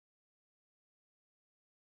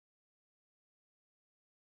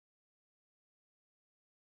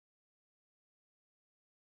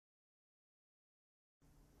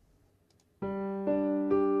Unto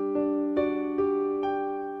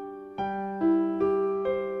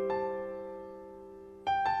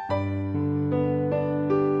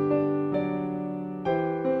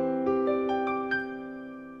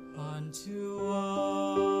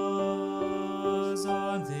us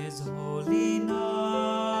on this holy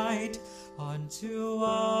night, unto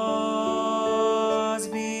us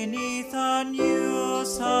beneath a new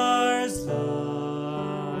star's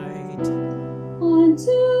light,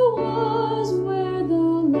 unto us where the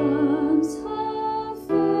lambs have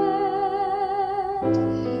fed,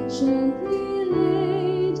 gently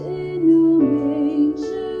laid in a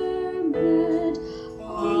manger bed.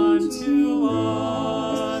 unto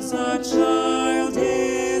us a child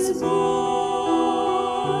is born,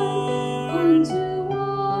 Unto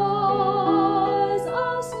us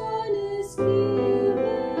a son is given,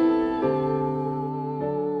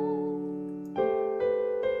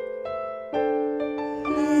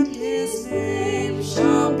 and his name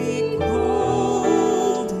shall be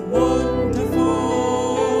called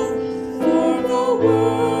Wonderful, for the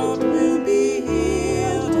world will be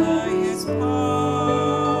healed by his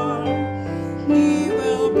power. He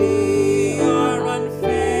will be our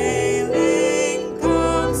unfailing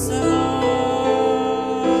counselor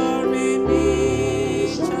in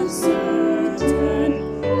each uncertain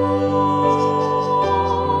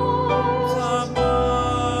the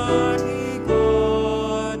mighty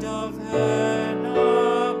God of heaven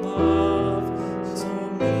above, so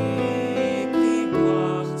meekly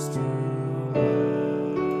comes to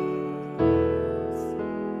earth.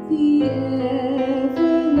 the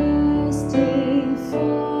everlasting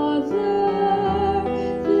Father,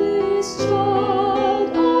 this child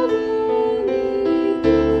of only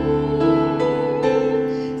birth,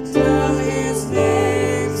 Tell his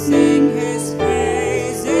name, sing his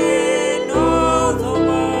praise in all the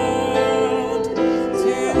world,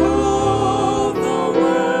 till all the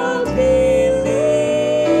world believes,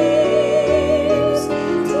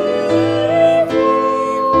 till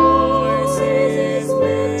every voice is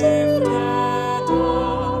lifted up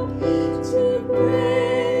to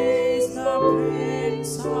praise the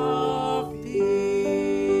Prince of Peace.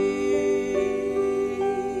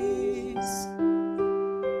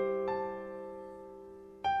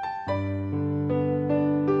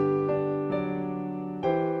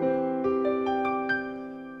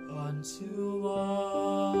 Unto us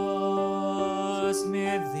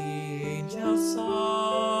mid the angels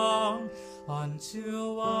song,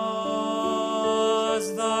 unto us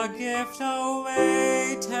the gift away.